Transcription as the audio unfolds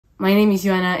My name is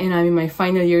Ioana and I'm in my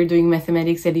final year doing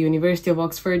mathematics at the University of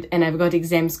Oxford, and I've got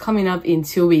exams coming up in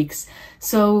 2 weeks.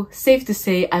 So, safe to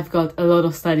say I've got a lot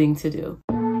of studying to do.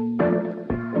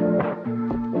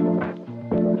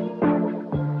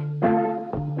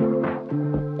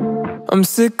 I'm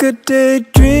sick of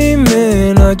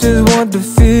daydreaming, I just want the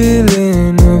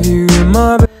feeling of you in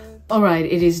my bed. Alright,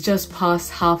 it is just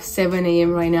past 7:30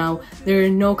 AM right now. There are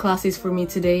no classes for me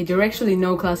today. There are actually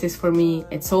no classes for me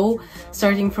at all.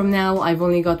 Starting from now, I've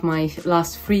only got my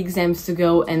last 3 exams to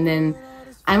go, and then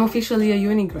I'm officially a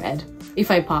uni grad. If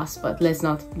I pass, but let's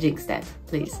not jinx that,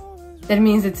 please. That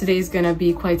means that today is gonna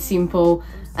be quite simple.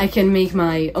 I can make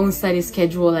my own study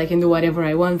schedule, I can do whatever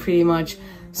I want pretty much.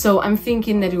 So I'm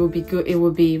thinking that it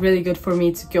would be really good for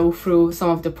me to go through some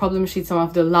of the problem sheets, some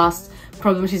of the last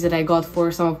problem sheets that I got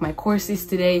for some of my courses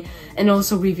today, and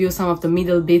also review some of the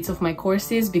middle bits of my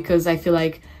courses, because I feel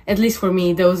like, at least for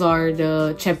me, those are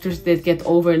the chapters that get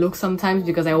overlooked sometimes,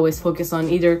 because I always focus on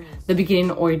either the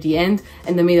beginning or the end,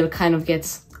 and the middle kind of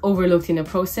gets overlooked in the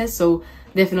process. So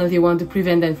definitely want to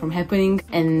prevent that from happening.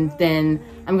 And then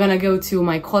I'm gonna go to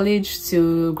my college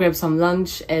to grab some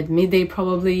lunch at midday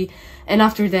probably, and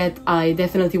after that I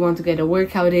definitely want to get a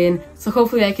workout in, so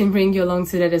hopefully I can bring you along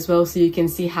to that as well, so you can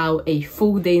see how a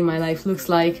full day in my life looks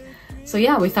like. So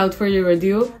yeah, without further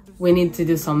ado, we need to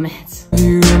do some maths.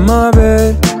 You in my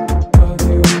bed,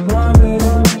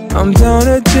 I'm down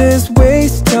to just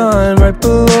waste time right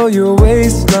below your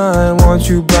waistline. Want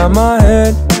you by my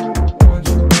head,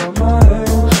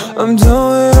 I'm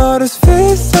done with all this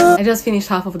face. I just finished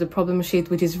half of the problem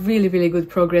sheet, which is really good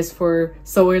progress for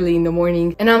so early in the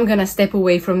morning, and I'm gonna step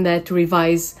away from that to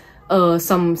revise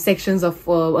some sections of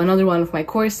another one of my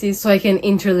courses, so I can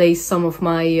interlace some of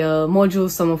my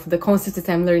modules, some of the concepts that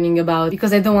I'm learning about,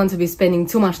 because I don't want to be spending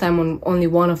too much time on only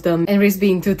one of them and risk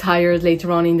being too tired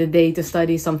later on in the day to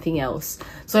study something else.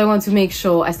 So I want to make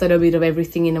sure I study a bit of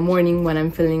everything in the morning when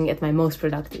I'm feeling at my most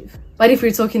productive. But if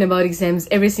we're talking about exams,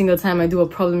 every single time I do a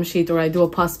problem sheet or I do a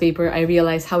past paper, I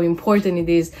realize how important it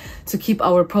is to keep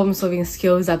our problem solving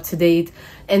skills up to date,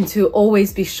 and to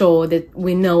always be sure that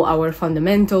we know our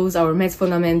fundamentals, our math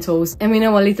fundamentals, and we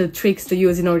know a little tricks to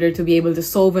use in order to be able to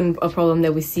solve a problem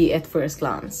that we see at first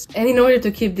glance. And in order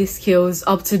to keep these skills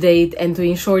up to date and to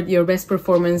ensure your best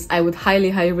performance, I would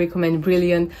highly recommend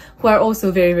Brilliant, who are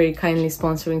also very kindly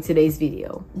sponsoring today's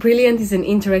video. Brilliant is an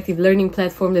interactive learning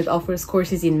platform that offers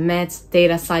courses in maths,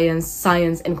 data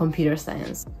science, and computer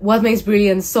science. What makes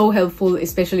Brilliant so helpful,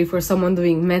 especially for someone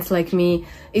doing maths like me,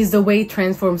 is the way it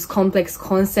transforms complex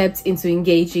concepts into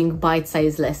engaging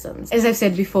bite-sized lessons. As I've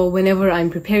said before, whenever I'm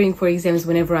preparing for exams,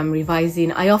 whenever I'm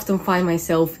revising, I often find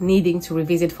myself needing to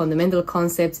revisit fundamental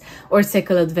concepts or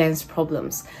tackle advanced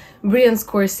problems. Brilliant's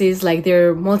courses, like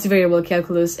their multivariable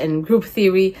calculus and group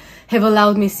theory, have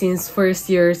allowed me since first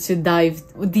year to dive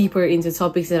deeper into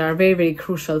topics that are very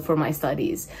crucial for my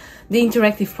studies. The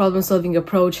interactive problem-solving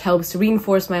approach helps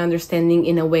reinforce my understanding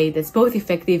in a way that's both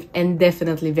effective and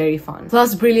definitely very fun.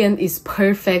 Plus, Brilliant is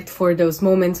perfect for those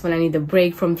moments when I need a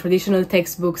break from traditional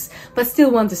textbooks but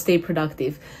still want to stay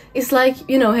productive. It's like,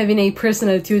 you know, having a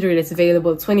personal tutor that's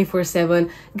available 24/7,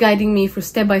 guiding me through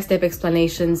step-by-step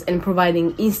explanations and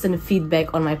providing instant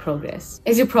feedback on my progress.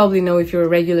 As you probably know if you're a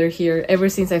regular here, ever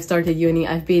since I've started uni,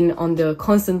 I've been on the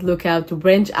constant lookout to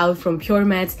branch out from pure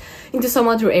maths into some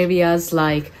other areas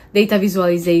like data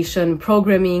visualization,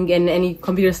 programming, and any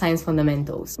computer science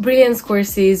fundamentals. Brilliant's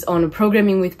courses on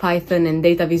programming with Python and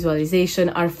data visualization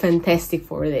are fantastic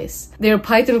for this. Their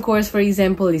Python course, for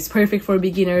example, is perfect for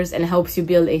beginners and helps you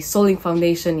build a solid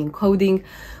foundation in coding,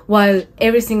 while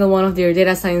every single one of their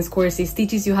data science courses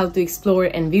teaches you how to explore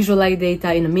and visualize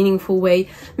data in a meaningful way,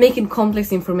 making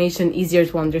complex information easier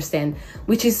to understand,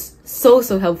 which is so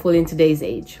helpful in today's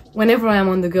age. Whenever I am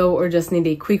on the go or just need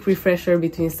a quick refresher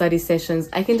between study sessions,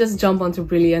 I can just jump onto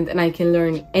Brilliant and I can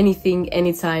learn anything,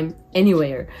 anytime,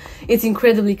 anywhere. It's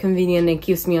incredibly convenient and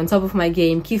keeps me on top of my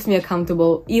game, keeps me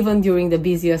accountable even during the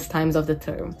busiest times of the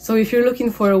term. So if you're looking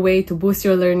for a way to boost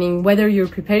your learning, whether you're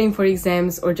preparing for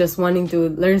exams or just wanting to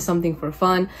learn something for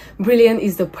fun, Brilliant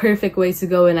is the perfect way to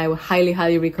go, and I would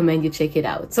highly recommend you check it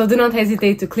out. So do not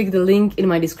hesitate to click the link in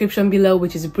my description below,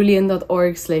 which is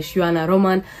brilliant.org/Ioana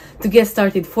Roman, to get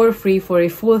started for free for a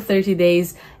full 30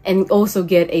 days and also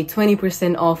get a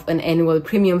 20% off an annual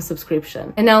premium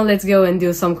subscription. And now let's go and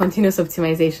do some continuous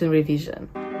optimization revision.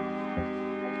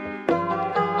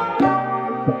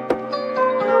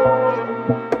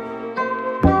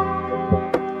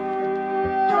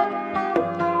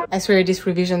 I swear this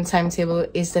revision timetable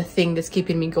is the thing that's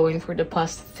keeping me going for the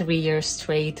past 3 years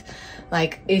straight.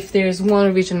 Like, if there's one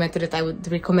revision method that I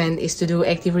would recommend, is to do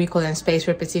active recall and spaced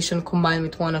repetition combined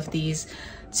with one of these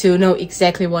to know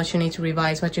exactly what you need to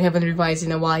revise, what you haven't revised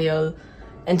in a while,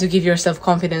 and to give yourself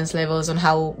confidence levels on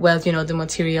how well you know the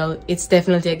material. It's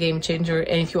definitely a game changer.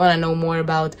 And if you want to know more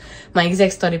about my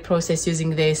exact study process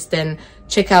using this, then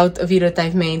check out a video that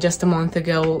I've made just a month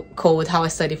ago called How I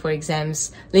Study for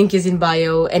Exams. Link is in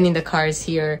bio and in the cards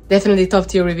here. Definitely top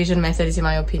tier revision methods in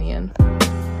my opinion.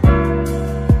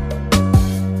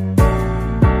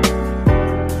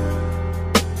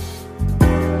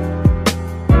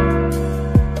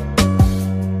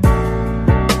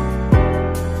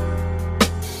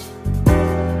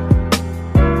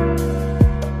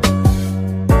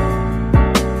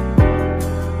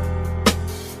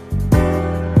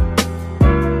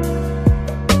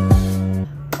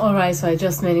 Alright, so I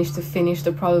just managed to finish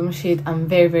the problem sheet. I'm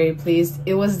very pleased.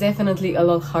 It was definitely a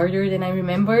lot harder than I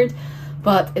remembered,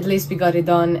 but at least we got it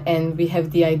done and we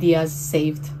have the ideas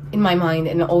saved in my mind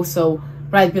and also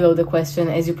right below the question,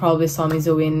 as you probably saw me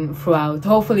doing throughout.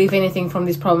 Hopefully, if anything from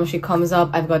this problem sheet comes up,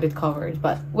 I've got it covered,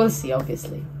 but we'll see,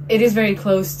 obviously. It is very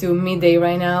close to midday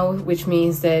right now, which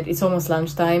means that it's almost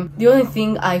lunchtime. The only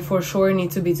thing I for sure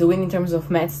need to be doing in terms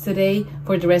of maths today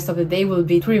for the rest of the day will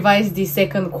be to revise the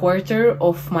second quarter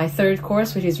of my third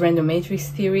course, which is random matrix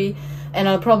theory. And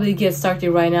I'll probably get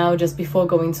started right now just before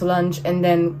going to lunch, and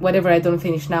then whatever I don't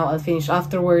finish now, I'll finish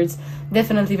afterwards.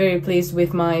 Definitely very pleased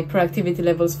with my productivity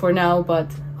levels for now,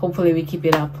 but hopefully we keep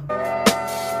it up.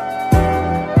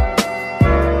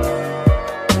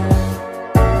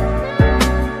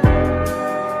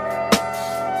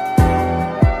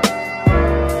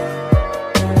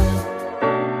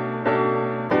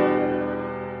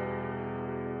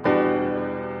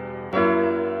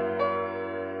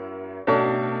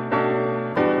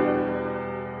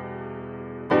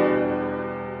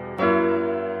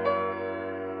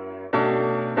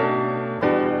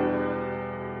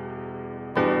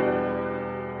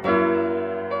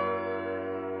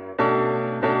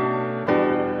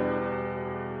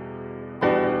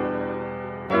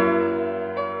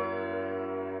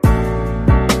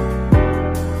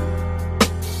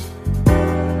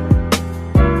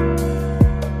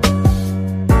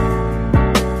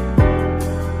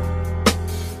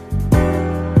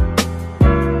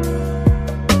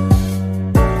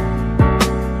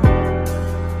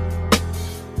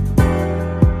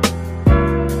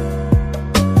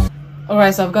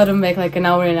 Alright, so I've gotten back like an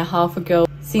hour and a half ago.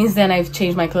 Since then I've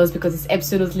changed my clothes because it's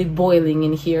absolutely boiling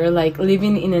in here. Like,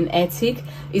 living in an attic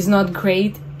is not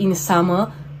great in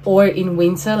summer or in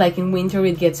winter. Like, in winter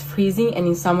it gets freezing and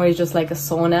in summer it's just like a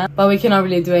sauna. But we cannot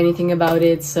really do anything about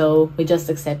it, so we just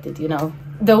accept it, you know.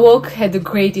 The walk had a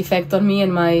great effect on me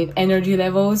and my energy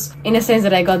levels, in a sense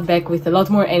that I got back with a lot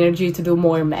more energy to do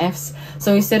more maths.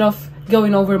 So instead of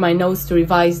going over my notes to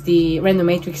revise the random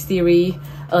matrix theory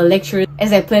lecture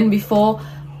as I planned before,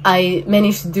 I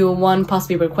managed to do one past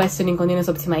paper question in continuous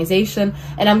optimization,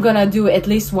 and I'm gonna do at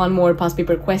least one more past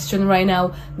paper question right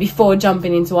now before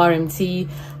jumping into RMT,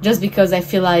 just because I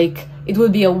feel like it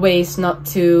would be a waste not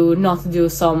to do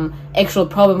some actual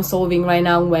problem solving right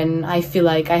now when I feel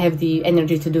like I have the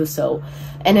energy to do so.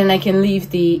 And then I can leave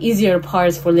the easier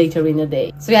parts for later in the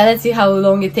day. So yeah, let's see how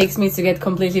long it takes me to get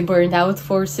completely burned out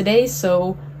for today.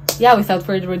 So yeah, without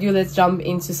further ado, let's jump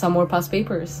into some more past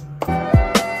papers.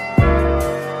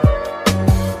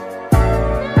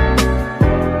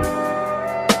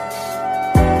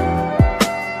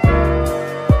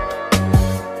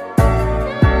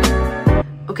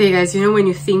 Okay guys, you know, when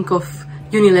you think of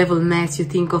uni-level maths, you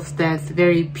think of that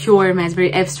very pure maths,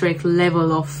 very abstract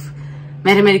level of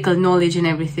mathematical knowledge and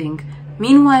everything.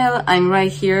 Meanwhile, I'm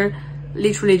right here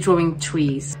literally drawing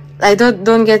trees.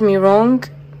 Don't get me wrong,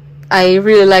 I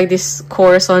really like this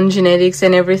course on genetics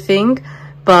and everything,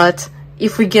 but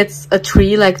if we get a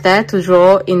tree like that to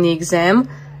draw in the exam,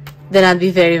 then I'd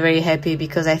be very happy,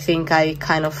 because I think I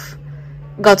kind of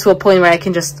got to a point where I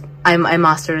can just I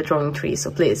mastered drawing trees.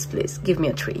 So please give me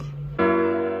a tree.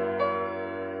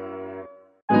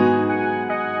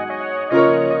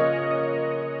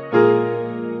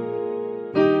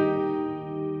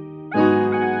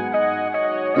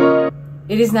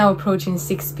 It is now approaching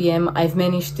 6 p.m. I've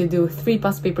managed to do 3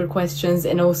 past paper questions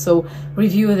and also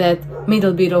review that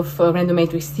middle bit of random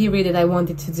matrix theory that I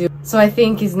wanted to do. So I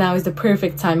think now is the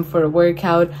perfect time for a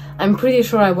workout. I'm pretty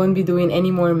sure I won't be doing any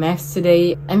more maths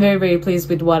today. I'm very pleased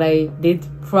with what I did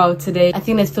throughout today. I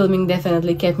think that filming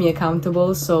definitely kept me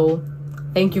accountable, so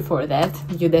thank you for that.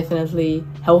 You definitely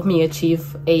helped me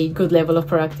achieve a good level of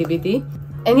productivity.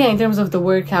 And yeah, in terms of the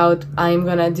workout, I'm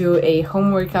gonna do a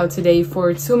home workout today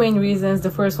for 2 main reasons. The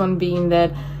first one being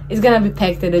that it's gonna be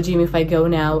packed at the gym if I go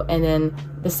now, and then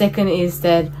the second is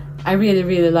that I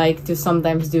really like to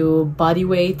sometimes do body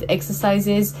weight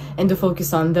exercises and to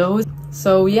focus on those.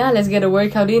 So yeah, let's get a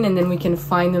workout in and then we can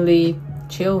finally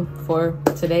chill for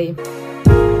today.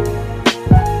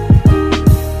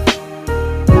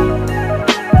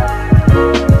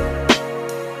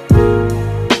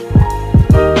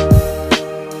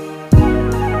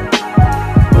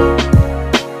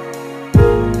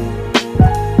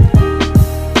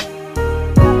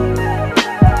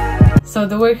 So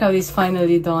the workout is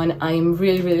finally done. I'm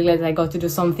really glad I got to do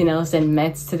something else than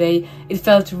mats today. It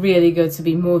felt really good to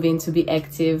be moving, to be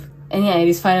active. And yeah, it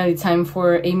is finally time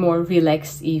for a more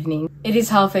relaxed evening. It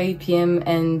is 8:30 p.m.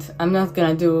 and I'm not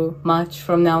gonna do much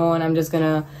from now on. I'm just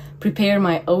gonna prepare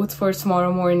my oats for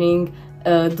tomorrow morning,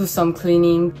 do some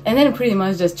cleaning, and then pretty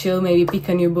much just chill, maybe pick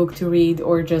a new book to read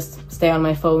or just stay on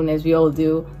my phone as we all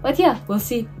do. But yeah, we'll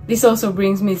see. This also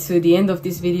brings me to the end of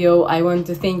this video. I want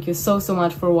to thank you so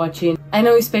much for watching. I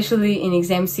know especially in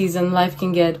exam season life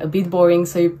can get a bit boring,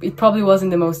 so it probably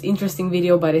wasn't the most interesting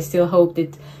video, but I still hope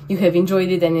that you have enjoyed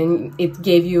it and it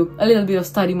gave you a little bit of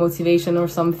study motivation or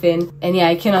something. And yeah,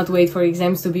 I cannot wait for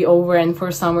exams to be over and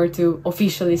for summer to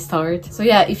officially start. So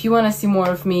yeah, if you want to see more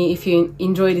of me, if you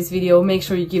enjoyed this video, make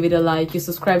sure you give it a like, you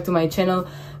subscribe to my channel.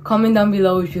 Comment down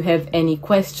below if you have any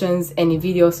questions, any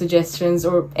video suggestions,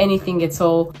 or anything at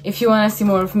all. If you want to see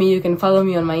more of me, you can follow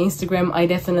me on my Instagram. I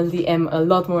definitely am a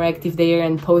lot more active there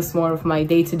and post more of my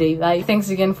day-to-day life. Thanks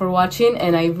again for watching,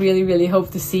 and I really hope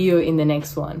to see you in the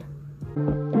next one.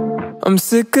 I'm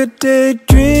sick of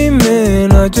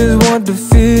daydreaming, I just want the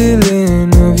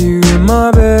feeling of you in my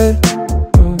bed.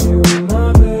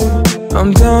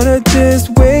 I'm down to just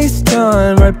waste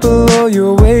time right below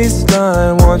your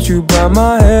waistline. Want you by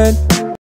my head.